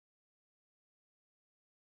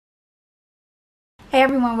Hey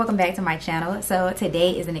everyone, welcome back to my channel. So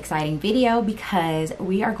today is an exciting video because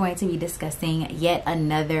we are going to be discussing yet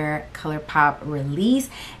another Colourpop release.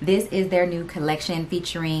 This is their new collection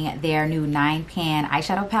featuring their new 9-pan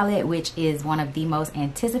eyeshadow palette, which is one of the most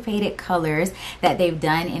anticipated colors that they've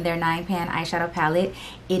done in their 9-pan eyeshadow palette.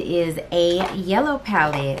 It is a yellow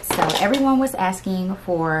palette. So everyone was asking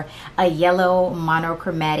for a yellow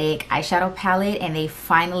monochromatic eyeshadow palette, and they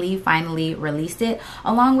finally released it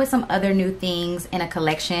along with some other new things in a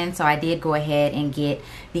collection. So I did go ahead and get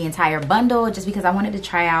the entire bundle just because I wanted to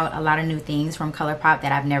try out a lot of new things from Colourpop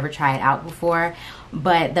that I've never tried out before.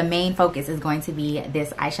 But the main focus is going to be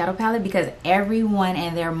this eyeshadow palette because everyone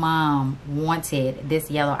and their mom wanted this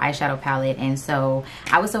yellow eyeshadow palette, and so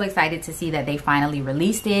I was so excited to see that they finally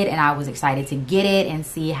released it, and I was excited to get it and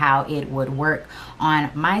see how it would work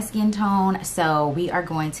on my skin tone. So we are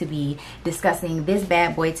going to be discussing this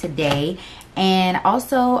bad boy today. And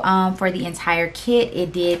also for the entire kit,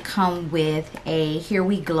 it did come with a Here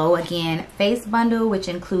We Glow Again face bundle, which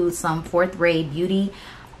includes some 4th Ray Beauty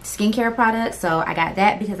skincare products. So I got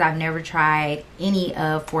that because I've never tried any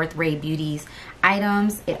of 4th Ray Beauty's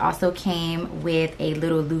items. It also came with a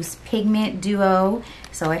little loose pigment duo,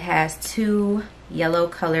 so it has 2 yellow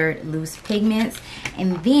colored loose pigments,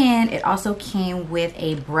 and then it also came with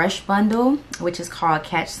a brush bundle which is called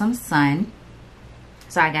Catch Some Sun.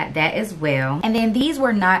 So I got that as well. And then these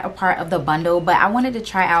were not a part of the bundle, but I wanted to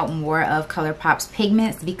try out more of Colourpop's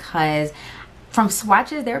pigments because from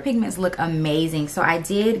swatches their pigments look amazing. So I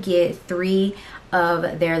did get 3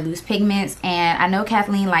 of their loose pigments, and I know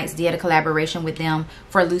Kathleen did a collaboration with them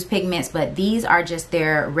for loose pigments, but these are just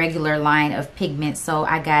their regular line of pigments. So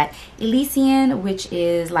I got Elysian, which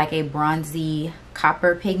is like a bronzy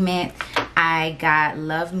copper pigment. I got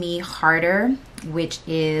Love Me Harder, which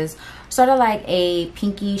is sort of like a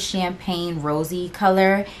pinky champagne rosy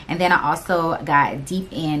color, and then I also got Deep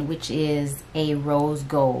End, which is a rose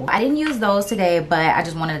gold. I didn't use those today, but I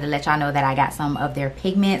just wanted to let y'all know that I got some of their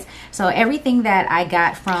pigments. So everything that I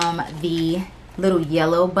got from the little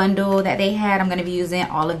yellow bundle that they had, I'm going to be using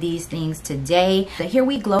all of these things today. The Here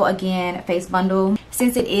We Glow Again face bundle,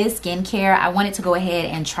 since it is skincare, I wanted to go ahead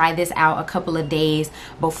and try this out a couple of days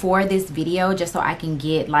before this video just so I can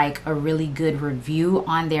get like a really good review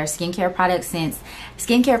on their skincare products, since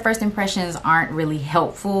skincare first impressions aren't really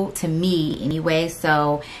helpful to me anyway.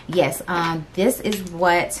 So yes, this is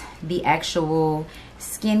what the actual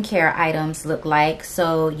skincare items look like.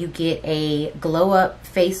 So you get a glow up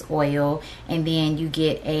face oil, and then you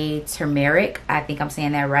get a turmeric, I think I'm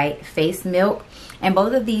saying that right, face milk, and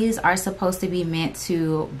both of these are supposed to be meant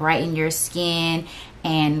to brighten your skin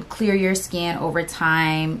and clear your skin over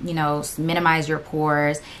time, you know, minimize your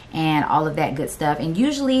pores and all of that good stuff. And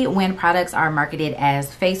usually when products are marketed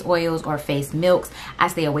as face oils or face milks, I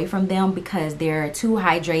stay away from them because they're too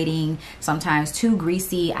hydrating, sometimes too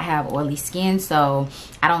greasy. I have oily skin, so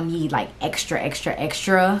I don't need like extra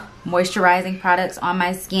moisturizing products on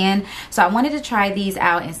my skin. So I wanted to try these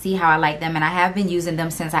out and see how I like them, and I have been using them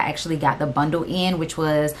since I actually got the bundle in, which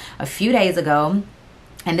was a few days ago.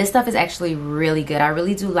 And this stuff is actually really good. I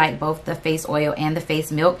really do like both the face oil and the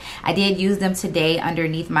face milk. I did use them today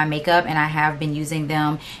underneath my makeup, and I have been using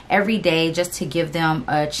them every day just to give them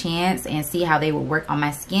a chance and see how they would work on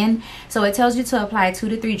my skin. So it tells you to apply 2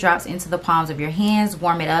 to 3 drops into the palms of your hands,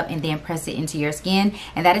 warm it up, and then press it into your skin.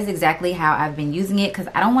 And that is exactly how I've been using it because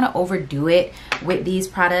I don't want to overdo it with these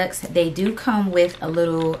products. They do come with a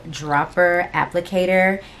little dropper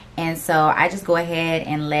applicator, and so I just go ahead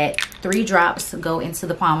and let 3 drops go into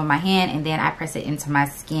the palm of my hand, and then I press it into my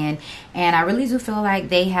skin. And I really do feel like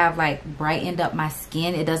they have like brightened up my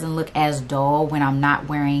skin. It doesn't look as dull when I'm not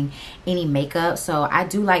wearing any makeup. So I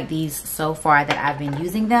do like these so far that I've been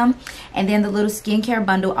using them. And then the little skincare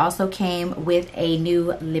bundle also came with a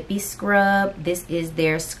new lippy scrub. This is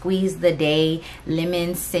their Squeeze the Day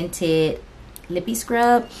lemon scented lippy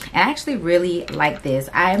scrub, and I actually really like this.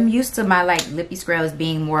 I'm used to my like lippy scrubs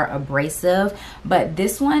being more abrasive, but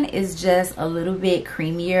this one is just a little bit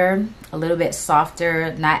creamier, a little bit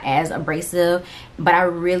softer, not as abrasive, but I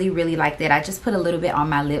really liked it. I just put a little bit on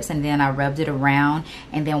my lips, and then I rubbed it around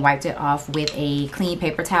and then wiped it off with a clean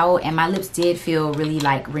paper towel, and my lips did feel really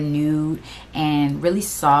like renewed and really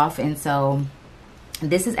soft. And so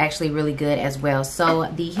this is actually really good as well.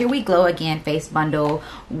 So the Here We Glow Again face bundle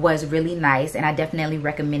was really nice, and I definitely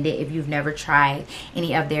recommend it if you've never tried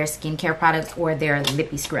any of their skincare products or their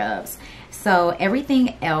lippy scrubs. So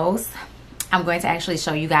everything else I'm going to actually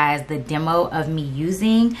show you guys the demo of me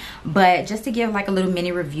using, but just to give like a little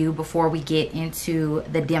mini review before we get into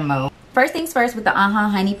the demo. First things first, with the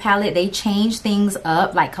Honey palette, they changed things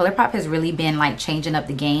up. Like, Colourpop has really been like changing up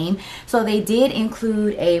the game. So they did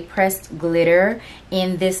include a pressed glitter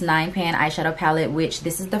in this 9-pan eyeshadow palette, which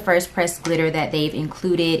this is the first pressed glitter that they've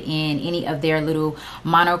included in any of their little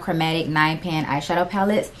monochromatic 9-pan eyeshadow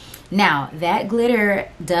palettes. Now, that glitter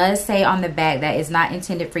does say on the back that it's not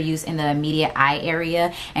intended for use in the immediate eye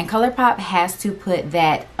area, and Colourpop has to put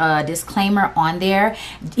that disclaimer on there.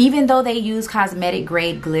 Even though they use cosmetic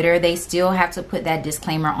grade glitter, they still have to put that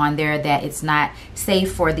disclaimer on there that it's not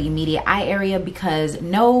safe for the immediate eye area, because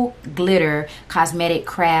no glitter, cosmetic,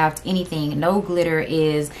 craft, anything, no glitter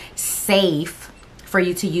is safe for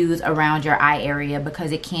you to use around your eye area,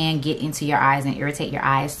 because it can get into your eyes and irritate your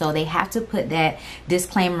eyes. So they have to put that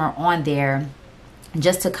disclaimer on there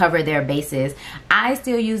just to cover their bases. I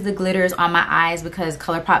still use the glitters on my eyes because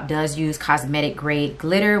Colourpop does use cosmetic grade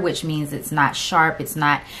glitter, which means it's not sharp, it's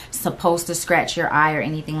not supposed to scratch your eye or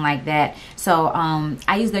anything like that. So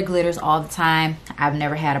I use their glitters all the time. I've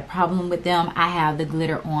never had a problem with them. I have the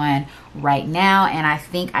glitter on right now and I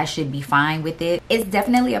think I should be fine with it. It's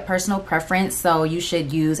definitely a personal preference, so you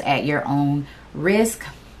should use at your own risk.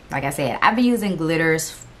 Like I said, I've been using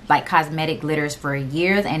glitters, like cosmetic glitters, for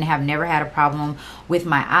years and have never had a problem with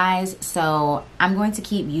my eyes. So I'm going to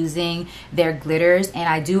keep using their glitters, and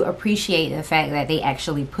I do appreciate the fact that they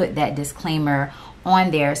actually put that disclaimer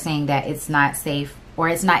on there saying that it's not safe, or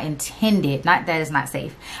it's not intended, not that it's not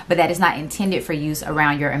safe, but that it's not intended for use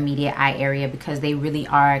around your immediate eye area, because they really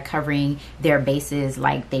are covering their bases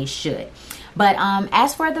like they should. But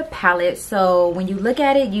as for the palette, so when you look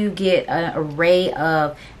at it, you get an array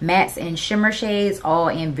of mattes and shimmer shades, all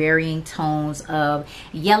in varying tones of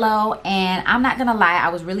yellow. And I'm not gonna lie, I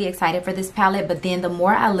was really excited for this palette, but then the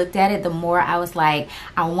more I looked at it, the more I was like,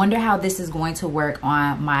 I wonder how this is going to work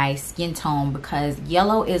on my skin tone, because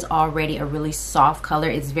yellow is already a really soft color.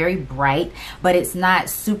 It's very bright, but it's not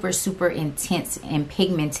super intense and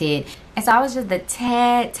pigmented. And so I was just a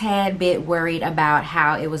tad bit worried about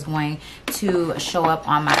how it was going to show up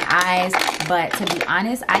on my eyes. But to be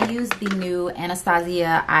honest, I used the new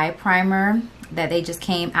Anastasia eye primer that they just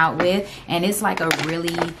came out with, and it's like a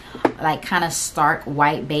really like kind of stark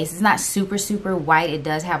white base. It's not super white. It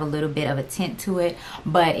does have a little bit of a tint to it,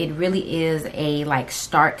 but it really is a like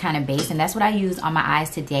stark kind of base, and that's what I used on my eyes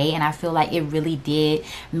today. And I feel like it really did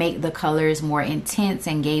make the colors more intense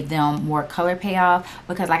and gave them more color payoff,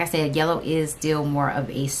 because like I said, yellow is still more of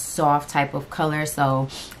a soft type of color, so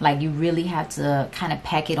like you really have to kind of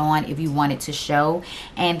pack it on if you want it to show.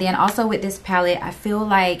 And then also with this palette, I feel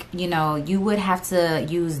like, you know, you would have to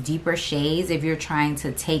use deeper shades if you're trying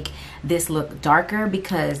to take this look darker,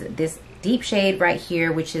 because this deep shade right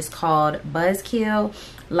here, which is called Buzzkill,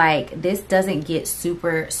 like this doesn't get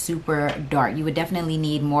super dark. You would definitely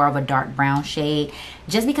need more of a dark brown shade.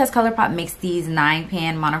 Just because Colourpop makes these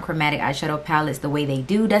 9-pan monochromatic eyeshadow palettes the way they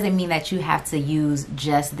do doesn't mean that you have to use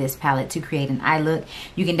just this palette to create an eye look.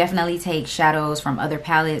 You can definitely take shadows from other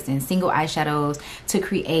palettes and single eyeshadows to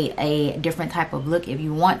create a different type of look if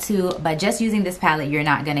you want to, but just using this palette, you're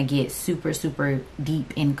not gonna get super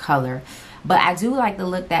deep in color. But I do like the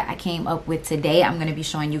look that I came up with today. I'm going to be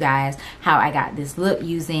showing you guys how I got this look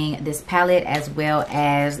using this palette, as well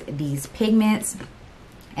as these pigments,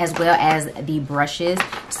 as well as the brushes.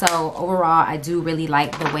 So overall, I do really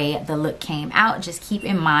like the way the look came out. Just keep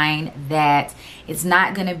in mind that it's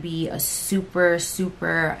not going to be a super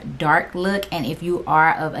dark look, and if you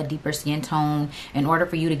are of a deeper skin tone, in order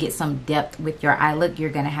for you to get some depth with your eye look, you're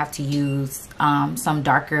going to have to use some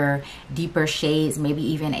darker, deeper shades, maybe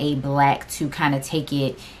even a black, to kind of take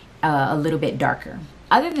it a little bit darker.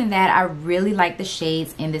 Other than that, I really like the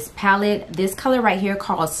shades in this palette. This color right here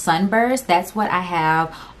called Sunburst, that's what I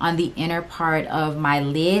have on the inner part of my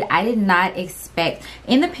lid. I did not expect,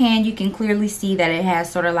 in the pan you can clearly see that it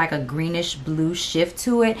has sort of like a greenish blue shift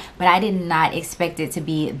to it, but I did not expect it to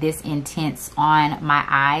be this intense on my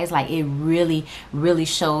eyes. Like it really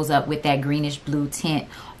shows up with that greenish blue tint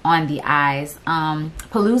on the eyes.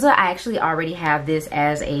 Palooza, I actually already have this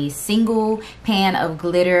as a single pan of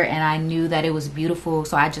glitter, and I knew that it was beautiful,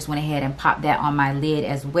 so I just went ahead and popped that on my lid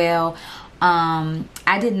as well.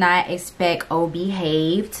 I did not expect Oh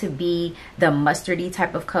Behave to be the mustardy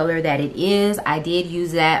type of color that it is. I did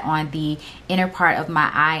use that on the inner part of my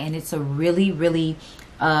eye, and it's a really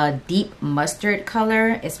deep mustard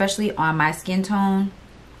color, especially on my skin tone.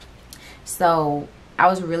 So I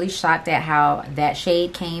was really shocked at how that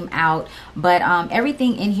shade came out. But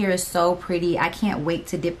everything in here is so pretty. I can't wait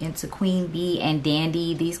to dip into Queen Bee and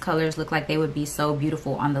Dandy. These colors look like they would be so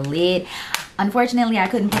beautiful on the lid. Unfortunately, I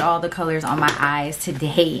couldn't put all the colors on my eyes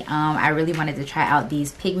today. I really wanted to try out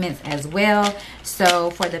these pigments as well. So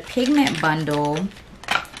for the pigment bundle,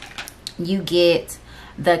 you get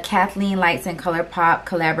the Kathleen Lights and Colourpop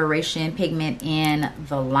collaboration pigment in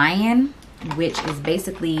the Lion, which is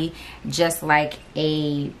basically just like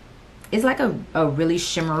it's like a really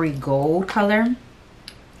shimmery gold color.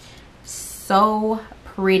 So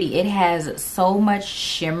pretty. It has so much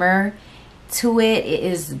shimmer to it. It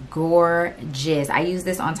is gorgeous. I used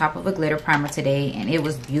this on top of a glitter primer today and it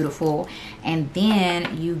was beautiful. And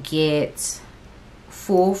then you get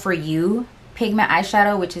Fool for You pigment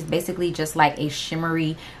eyeshadow, which is basically just like a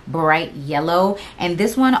shimmery bright yellow. And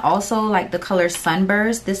this one also, like the color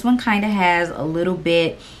Sunburst, this one kind of has a little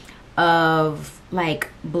bit of like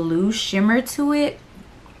blue shimmer to it.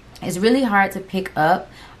 It's really hard to pick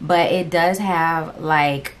up, but it does have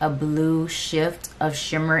like a blue shift of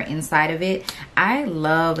shimmer inside of it. I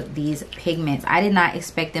love these pigments. I did not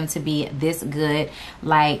expect them to be this good.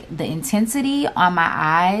 Like the intensity on my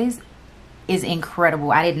eyes is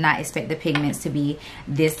incredible. I did not expect the pigments to be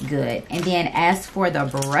this good. And then as for the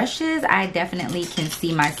brushes, I definitely can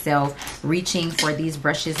see myself reaching for these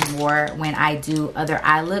brushes more when I do other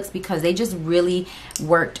eye looks, because they just really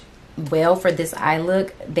worked well for this eye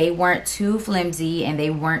look. They weren't too flimsy and they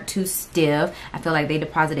weren't too stiff. I feel like they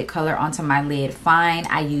deposited color onto my lid fine.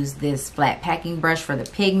 I used this flat packing brush for the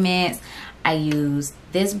pigments. I used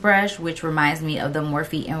this brush, which reminds me of the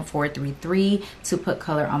Morphe M433, to put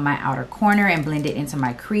color on my outer corner and blend it into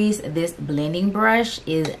my crease. This blending brush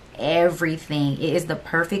is everything. It is the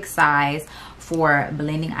perfect size for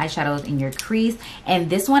blending eyeshadows in your crease. And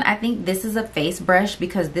this one, I think this is a face brush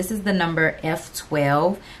because this is the number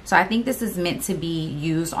F12. So I think this is meant to be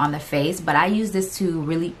used on the face, but I use this to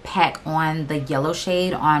really pack on the yellow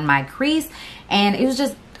shade on my crease. And it was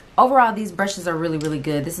just, overall, these brushes are really, really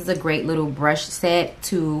good. This is a great little brush set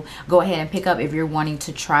to go ahead and pick up if you're wanting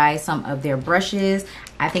to try some of their brushes.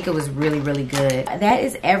 I think it was really, really good. That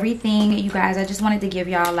is everything, you guys. I just wanted to give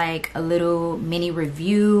y'all like a little mini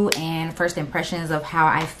review and first impressions of how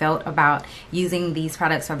I felt about using these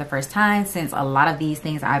products for the first time, since a lot of these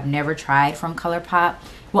things I've never tried from Colourpop.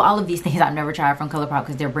 Well, all of these things I've never tried from Colourpop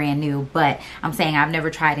because they're brand new, but I'm saying I've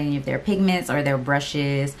never tried any of their pigments or their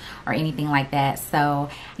brushes or anything like that. So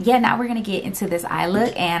yeah, now we're gonna get into this eye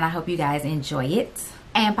look and I hope you guys enjoy it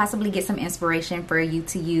and possibly get some inspiration for you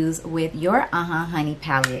to use with your Honey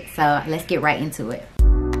palette. So let's get right into it.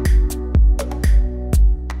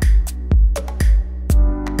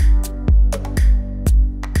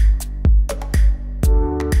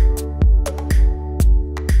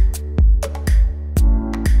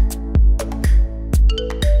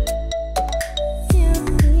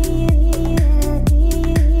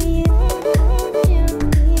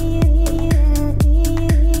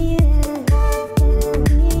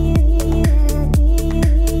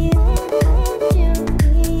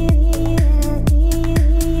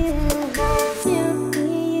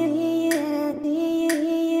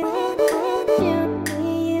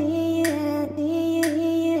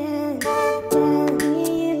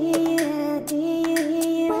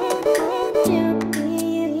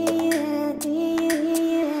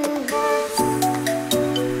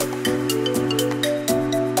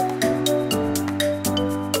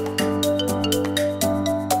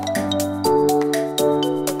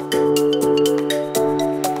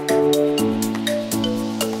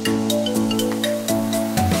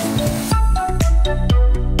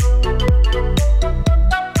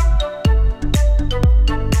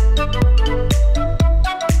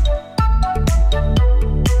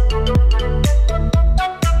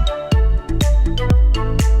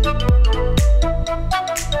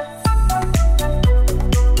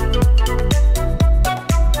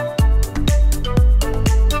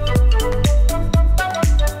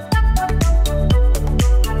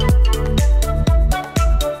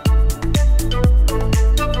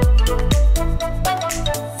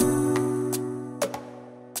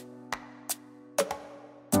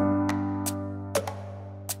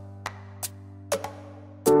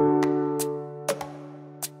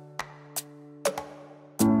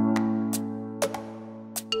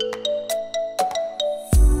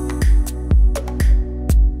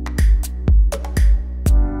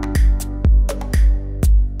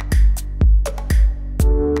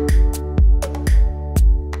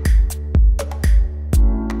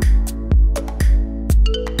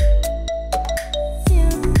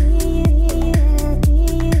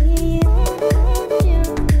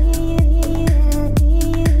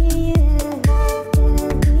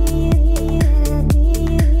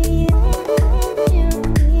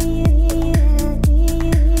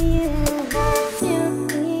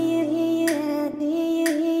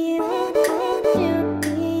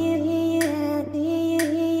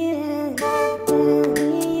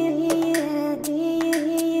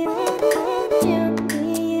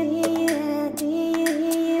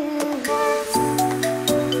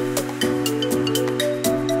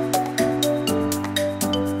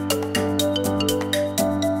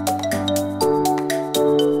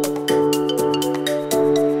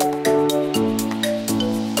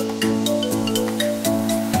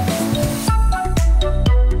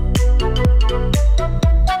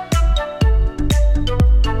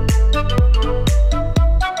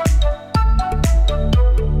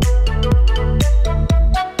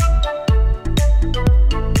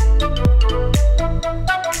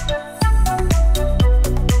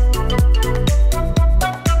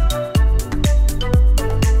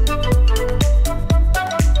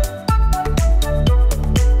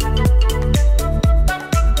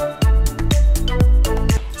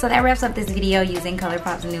 So that wraps up this video using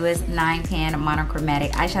Colourpop's newest 9-pan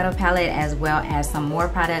monochromatic eyeshadow palette, as well as some more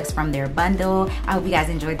products from their bundle. I hope you guys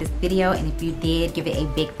enjoyed this video, and if you did, give it a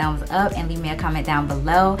big thumbs up and leave me a comment down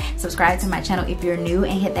below. Subscribe to my channel if you're new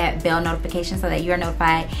and hit that bell notification so that you are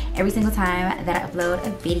notified every single time that I upload a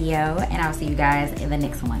video, and I'll see you guys in the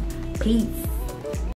next one. Peace.